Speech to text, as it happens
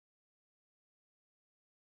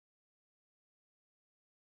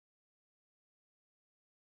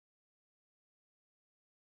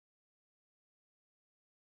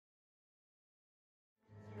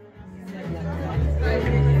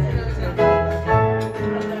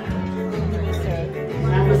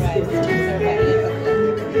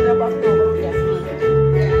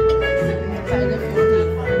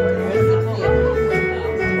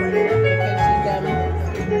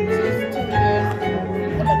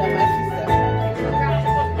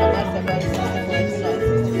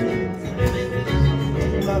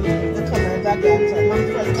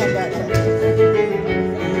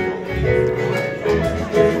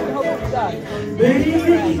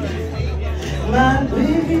My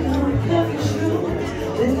baby don't have a shoe,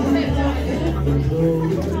 then I have the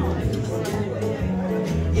clothes.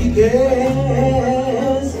 He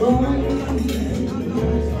gets home.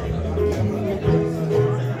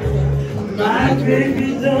 My baby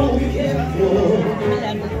don't get home.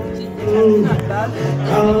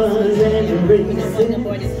 Cars and races.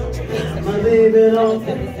 My baby don't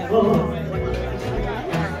get home.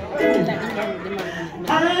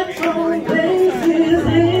 I don't places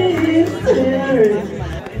in stairs.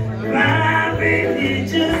 My baby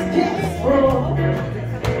just gets home.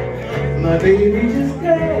 My baby just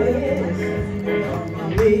gets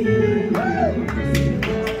me.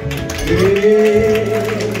 Yeah.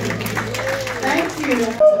 Thank you.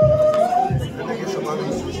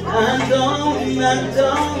 I don't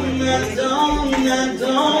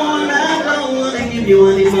wanna give you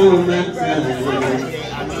any more of my time.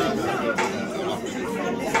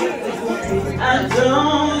 I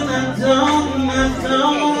don't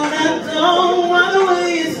wanna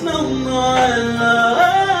waste no more love.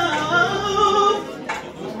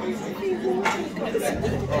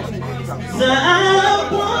 So I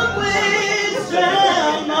won't waste no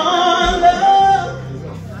love.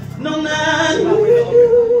 No, not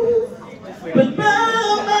but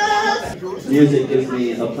music gives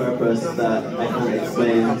me a purpose that I can't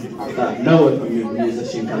explain, that no one from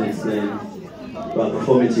musician can explain. But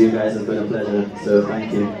performing to you guys has been a pleasure, so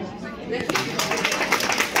thank you.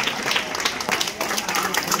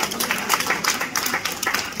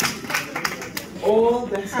 All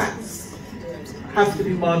the hats have to be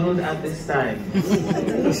modeled at this time.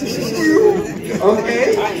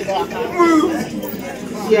 Okay?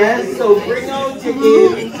 Yes, so bring out your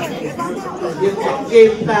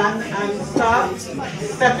game plan and start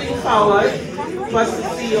stepping forward for us to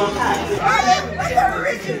see your hat.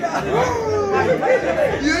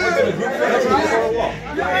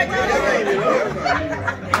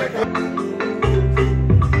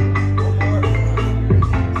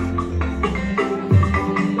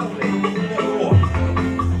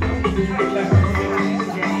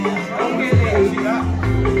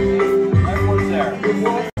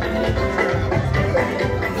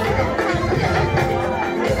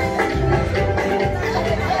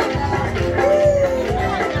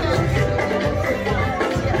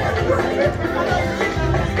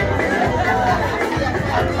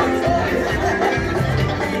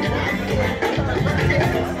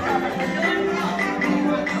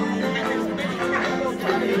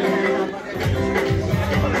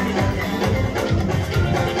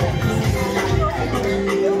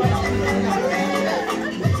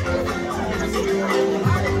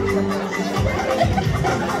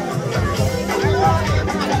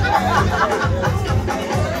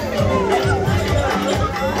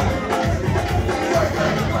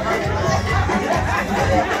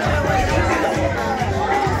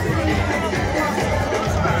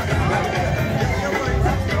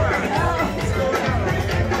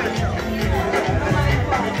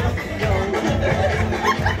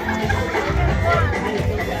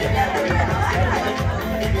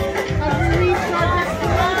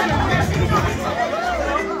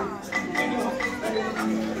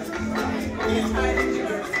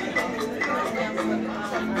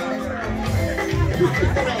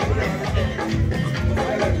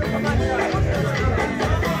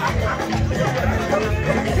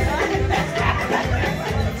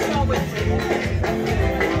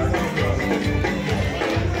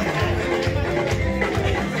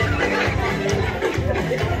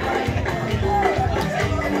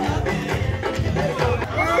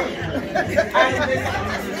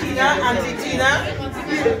 Auntie Tina,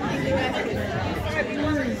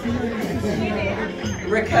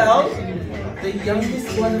 Raquel, the youngest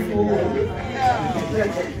one of all.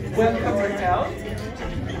 Welcome, Raquel.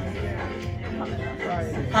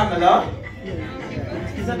 Pamela,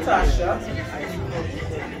 Natasha,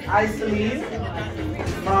 Iceline,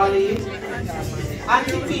 Marley,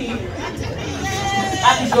 Auntie P,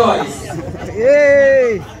 and Joyce.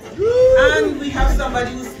 Yay! And we have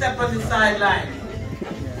somebody who stepped on the sideline.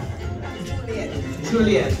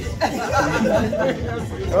 Juliet.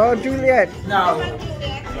 Oh, Juliet. Now,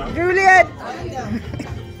 Juliet!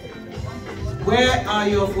 where are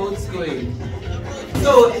your votes going?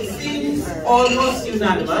 So it seems almost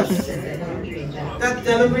unanimous that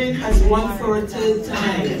Delaware has won for a third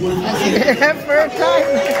time. For a time.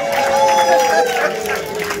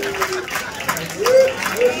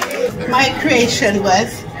 My creation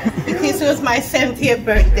was, because it was my 70th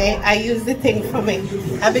birthday, I used the thing for me.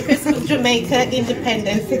 And because of Jamaica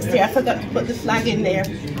independence 60, I forgot to put the flag in there.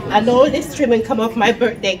 and all this trimming come off my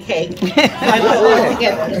birthday cake. So I put all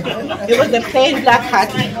together. It was a plain black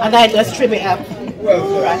hat, and I just trim it up.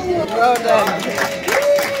 Well done.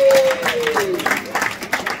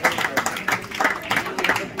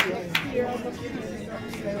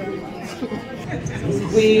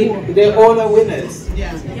 They all are winners.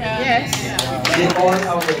 Yes. They all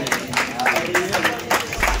are winners.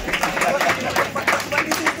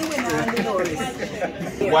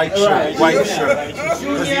 White shirt.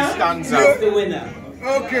 Because he stands out. The winner.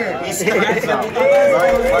 Okay. He stands out.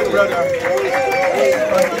 Right, my brother.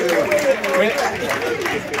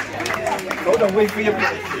 Hold on, wait for your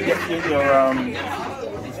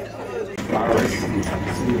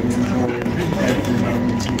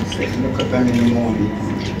look at them in the morning.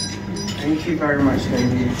 Thank you very much,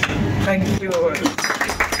 ladies. Thank you.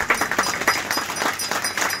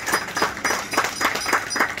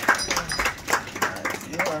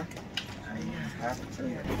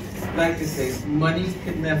 Like I say, money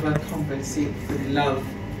can never compensate for the love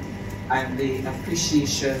and the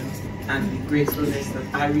appreciation and the gratefulness that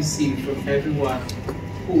I receive from everyone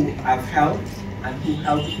who I've helped and who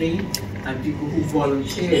helped me, and people who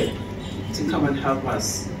volunteer to come and help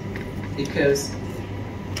us, because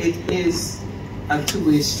it is a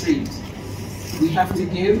two-way street. We have to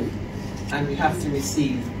give and we have to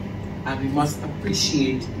receive, and we must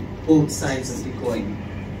appreciate both sides of the coin,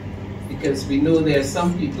 because we know there are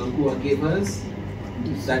some people who are givers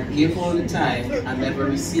that give all the time and never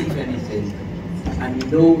receive anything, and we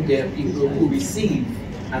know there are people who receive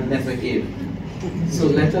and never give. So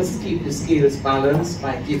let us keep the scales balanced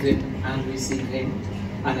by giving and receiving,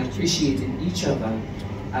 and appreciating each other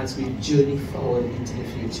as we journey forward into the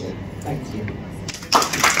future. Thank you.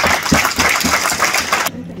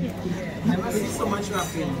 Never see so much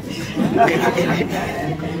rapping.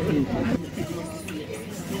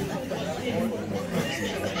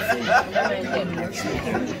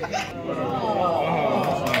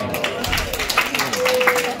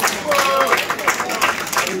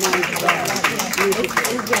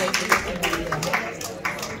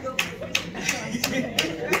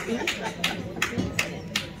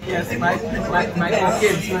 Yes, my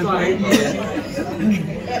kids were going here.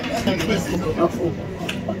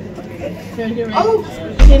 Oh,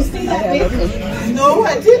 you didn't see that? No,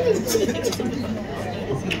 I didn't.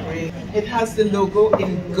 It has the logo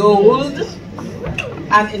in gold,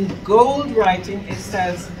 and in gold writing it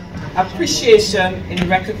says, appreciation in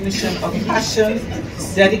recognition of passion,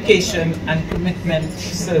 dedication, and commitment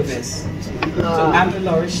to service. So I'm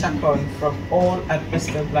Laura Chacon from all at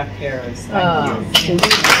Bristol Black Carers. Thank you.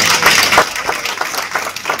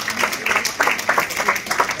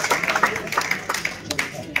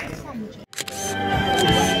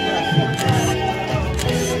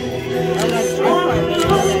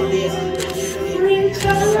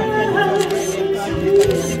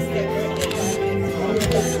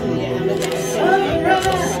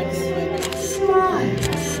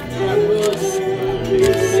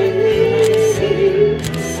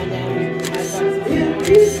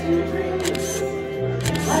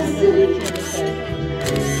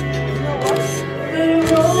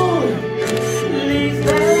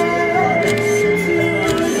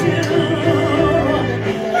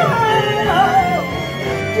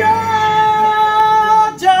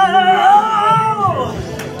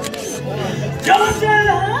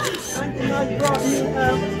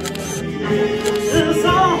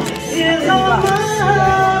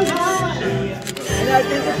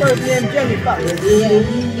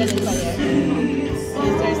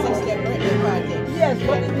 Yes,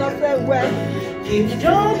 but it's not very well. Keep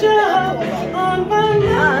Georgia on my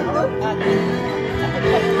mind.